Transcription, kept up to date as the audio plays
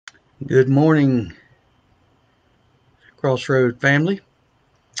Good morning, Crossroad family.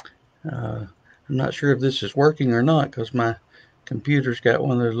 I'm not sure if this is working or not because my computer's got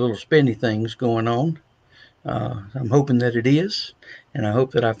one of those little spinny things going on. I'm hoping that it is, and I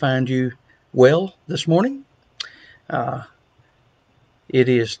hope that I find you well this morning. Uh, it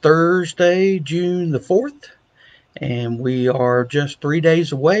is Thursday, June the 4th, and we are just 3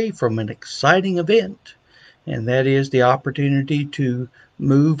 days away from an exciting event, and that is the opportunity to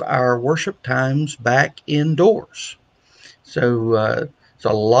move our worship times back indoors. So it's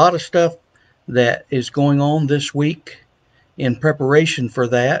a lot of stuff that is going on this week in preparation for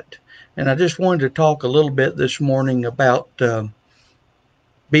that. And I just wanted to talk a little bit this morning about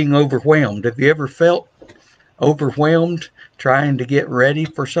being overwhelmed. Have you ever felt overwhelmed trying to get ready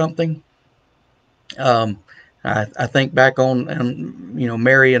for something? Um, I think back on,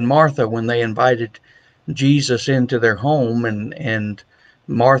 Mary and Martha when they invited Jesus into their home, and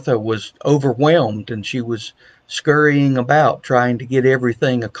Martha was overwhelmed and she was scurrying about trying to get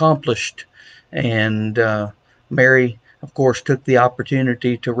everything accomplished. And Mary, of course, took the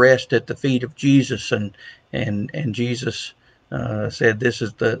opportunity to rest at the feet of Jesus, and Jesus said, "This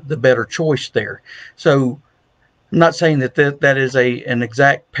is the better choice there." So I'm not saying that is an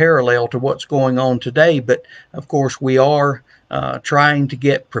exact parallel to what's going on today, but of course we are trying to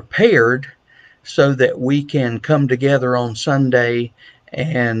get prepared so that we can come together on Sunday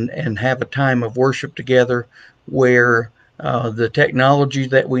and have a time of worship together where the technology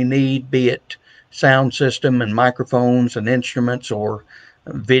that we need, be it sound system and microphones and instruments or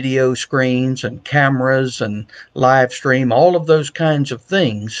video screens and cameras and live stream, all of those kinds of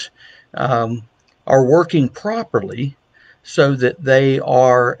things um, are working properly so that they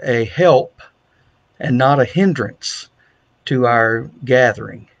are a help and not a hindrance to our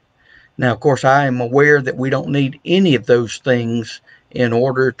gathering. Now, of course, I am aware that we don't need any of those things in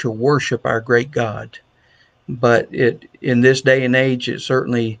order to worship our great God. But in this day and age, it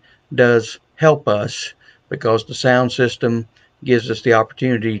certainly does help us because the sound system gives us the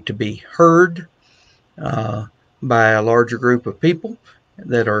opportunity to be heard uh, by a larger group of people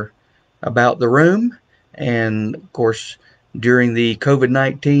that are about the room. And of course, during the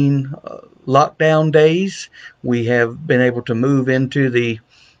COVID-19 lockdown days, we have been able to move into the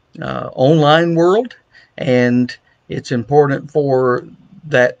online world, and it's important for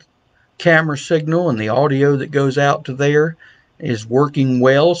that camera signal and the audio that goes out to there is working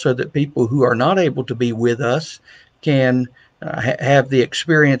well so that people who are not able to be with us can have the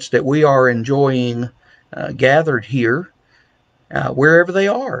experience that we are enjoying gathered here wherever they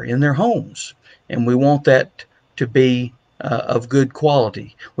are in their homes. And we want that to be of good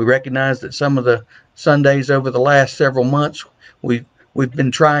quality. We recognize that some of the Sundays over the last several months, we've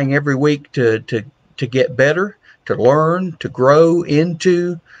been trying every week to get better, to learn, to grow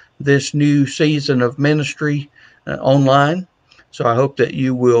into this new season of ministry online. So I hope that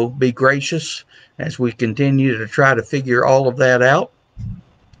you will be gracious as we continue to try to figure all of that out.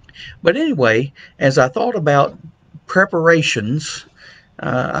 But anyway, as I thought about preparations,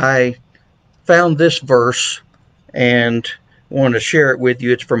 I found this verse and want to share it with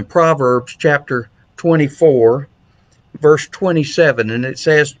you. It's from Proverbs chapter 24, verse 27, and it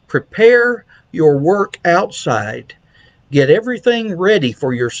says, "Prepare your work outside, get everything ready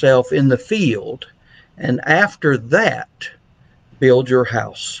for yourself in the field, and after that, build your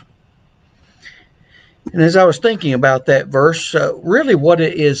house." And as I was thinking about that verse, really what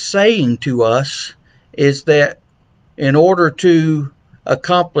it is saying to us is that in order to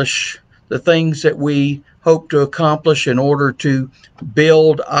accomplish the things that we hope to accomplish, in order to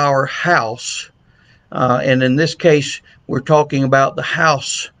build our house, and in this case, we're talking about the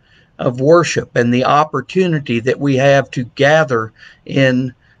house of worship and the opportunity that we have to gather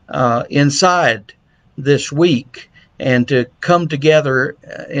inside this week and to come together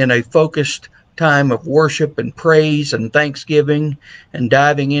in a focused time of worship and praise and thanksgiving and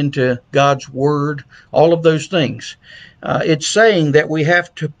diving into God's Word, all of those things. It's saying that we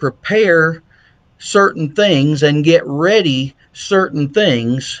have to prepare certain things and get ready certain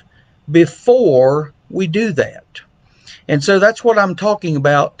things before we do that. And so that's what I'm talking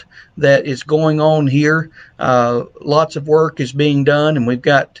about that is going on here. Lots of work is being done, and we've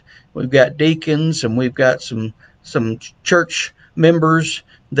got deacons, and we've got some church members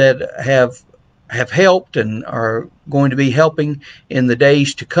that have helped and are going to be helping in the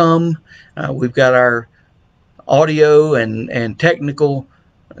days to come. We've got our audio and technical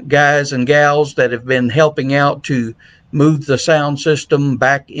guys and gals that have been helping out to move the sound system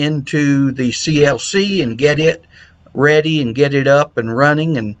back into the CLC and get it ready and get it up and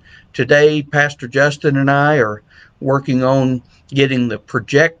running. And today, Pastor Justin and I are working on getting the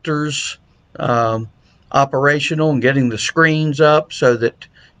projectors operational and getting the screens up so that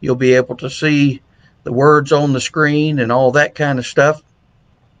you'll be able to see the words on the screen and all that kind of stuff.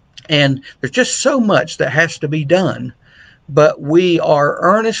 And there's just so much that has to be done. But we are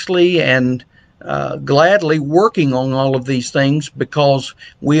earnestly and gladly working on all of these things because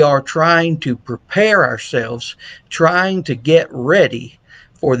we are trying to prepare ourselves, trying to get ready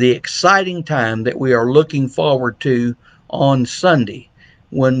for the exciting time that we are looking forward to on Sunday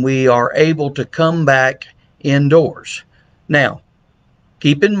when we are able to come back indoors. Now,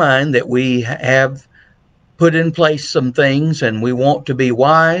 keep in mind that we have put in place some things, and we want to be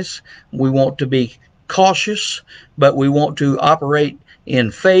wise, we want to be cautious, but we want to operate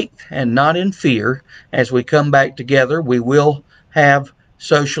in faith and not in fear as we come back together. We will have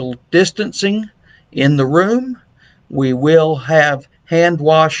social distancing in the room. We will have hand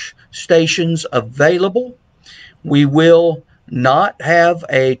wash stations available. We will not have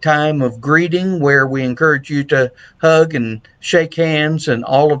a time of greeting where we encourage you to hug and shake hands and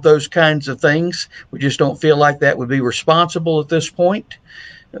all of those kinds of things. We just don't feel like that would be responsible at this point.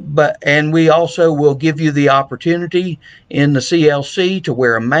 And we also will give you the opportunity in the CLC to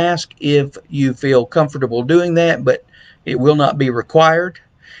wear a mask if you feel comfortable doing that, but it will not be required.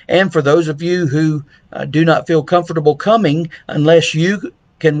 And for those of you who do not feel comfortable coming unless you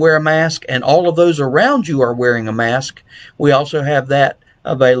can wear a mask and all of those around you are wearing a mask, we also have that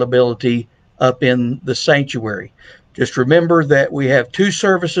availability up in the sanctuary. Just remember that we have 2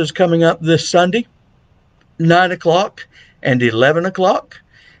 services coming up this Sunday, 9 o'clock and 11 o'clock.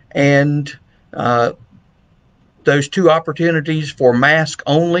 And those 2 opportunities for mask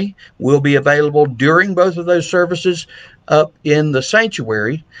only will be available during both of those services up in the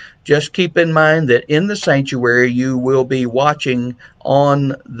sanctuary. Just keep in mind that in the sanctuary you will be watching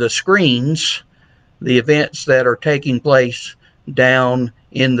on the screens the events that are taking place down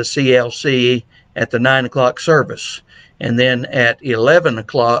in the CLC at the 9 o'clock service. And then at 11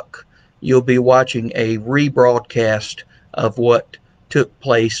 o'clock you'll be watching a rebroadcast of what took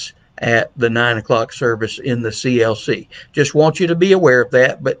place at the 9 o'clock service in the CLC. Just want you to be aware of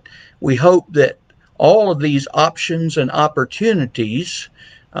that, but we hope that all of these options and opportunities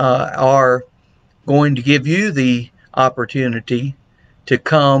are going to give you the opportunity to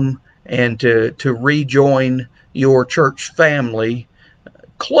come and to rejoin your church family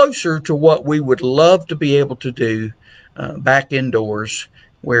closer to what we would love to be able to do back indoors,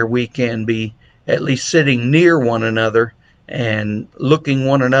 where we can be at least sitting near one another and looking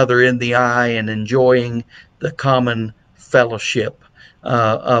one another in the eye and enjoying the common fellowship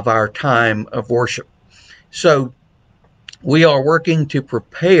of our time of worship. So we are working to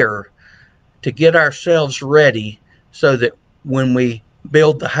prepare to get ourselves ready so that when we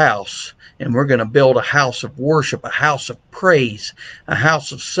build the house, and we're going to build a house of worship, a house of praise, a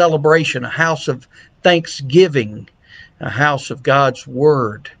house of celebration, a house of thanksgiving, a house of God's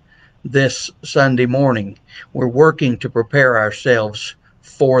Word this Sunday morning. We're working to prepare ourselves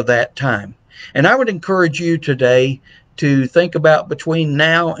for that time. And I would encourage you today to think about, between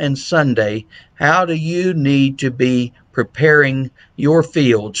now and Sunday, how do you need to be preparing your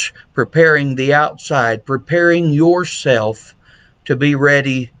fields, preparing the outside, preparing yourself to be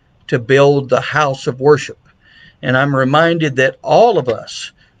ready to build the house of worship. And I'm reminded that all of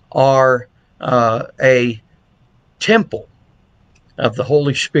us are a temple of the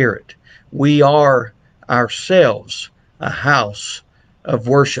Holy Spirit. We are ourselves a house of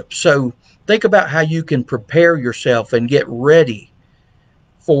worship. So think about how you can prepare yourself and get ready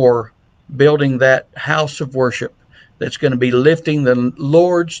for building that house of worship that's going to be lifting the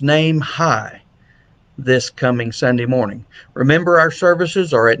Lord's name high this coming Sunday morning. Remember, our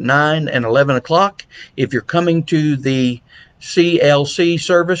services are at 9 and 11 o'clock. If you're coming to the CLC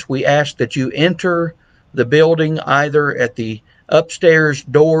service, we ask that you enter the building either at the upstairs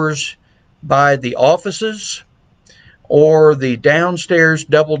doors by the offices or the downstairs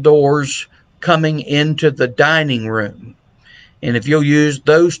double doors coming into the dining room. And if you'll use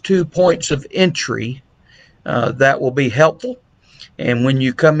those 2 points of entry, that will be helpful. And when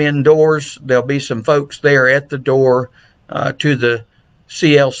you come indoors, there'll be some folks there at the door to the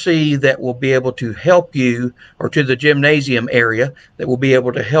CLC that will be able to help you, or to the gymnasium area that will be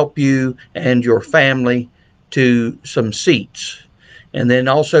able to help you and your family to some seats. And then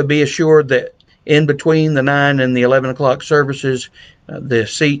also be assured that in between the 9 and the 11 o'clock services, the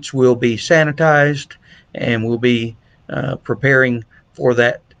seats will be sanitized, and we'll be preparing for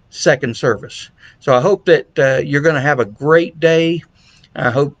that second service. So I hope that you're going to have a great day. I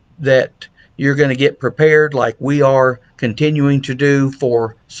hope that you're going to get prepared like we are continuing to do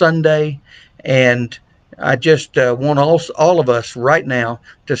for Sunday. And I just want all of us right now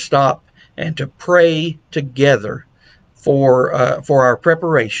to stop and to pray together for our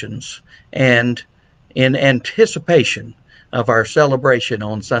preparations and in anticipation of our celebration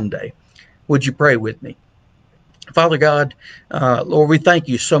on Sunday. Would you pray with me? Father God, Lord, we thank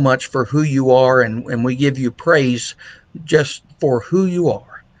you so much for who you are, and we give you praise just for who you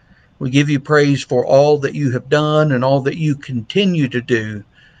are. We give you praise for all that you have done and all that you continue to do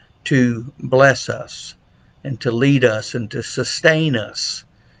to bless us and to lead us and to sustain us.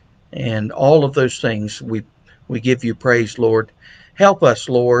 And all of those things we give you praise, Lord. Help us,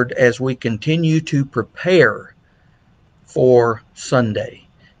 Lord, as we continue to prepare for Sunday.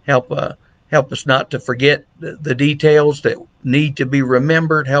 Help help us not to forget the details that need to be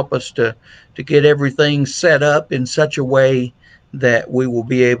remembered. Help us to get everything set up in such a way that we will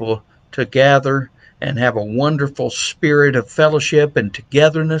be able to gather and have a wonderful spirit of fellowship and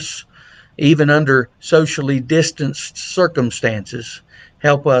togetherness, even under socially distanced circumstances.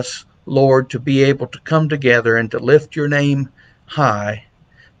 Help us, Lord, to be able to come together and to lift your name high,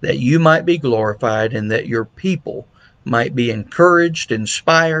 that you might be glorified and that your people might be encouraged,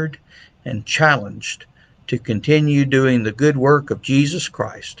 inspired, and challenged to continue doing the good work of Jesus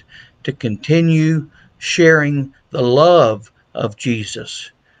Christ, to continue sharing the love of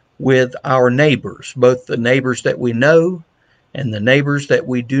Jesus with our neighbors, both the neighbors that we know and the neighbors that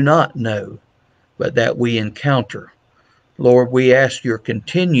we do not know, but that we encounter. Lord, we ask your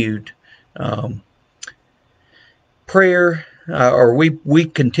continued prayer, or we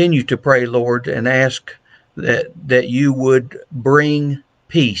continue to pray, Lord, and ask that you would bring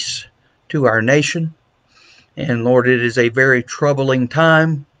peace to our nation. And Lord, it is a very troubling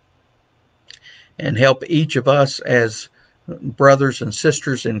time, and help each of us as brothers and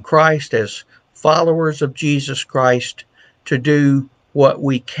sisters in Christ, as followers of Jesus Christ, to do what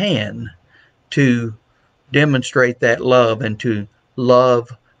we can to demonstrate that love and to love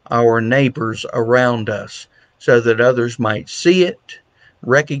our neighbors around us so that others might see it,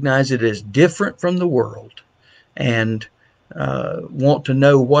 recognize it as different from the world, and want to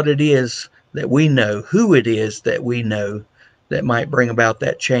know what it is that we know, who it is that we know that might bring about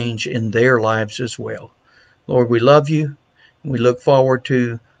that change in their lives as well. Lord, we love you. We look forward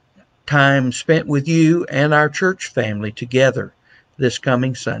to time spent with you and our church family together this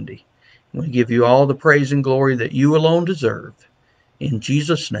coming Sunday. We give you all the praise and glory that you alone deserve. In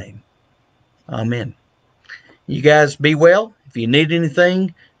Jesus' name, amen. You guys be well. If you need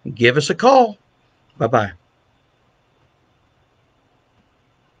anything, give us a call. Bye-bye.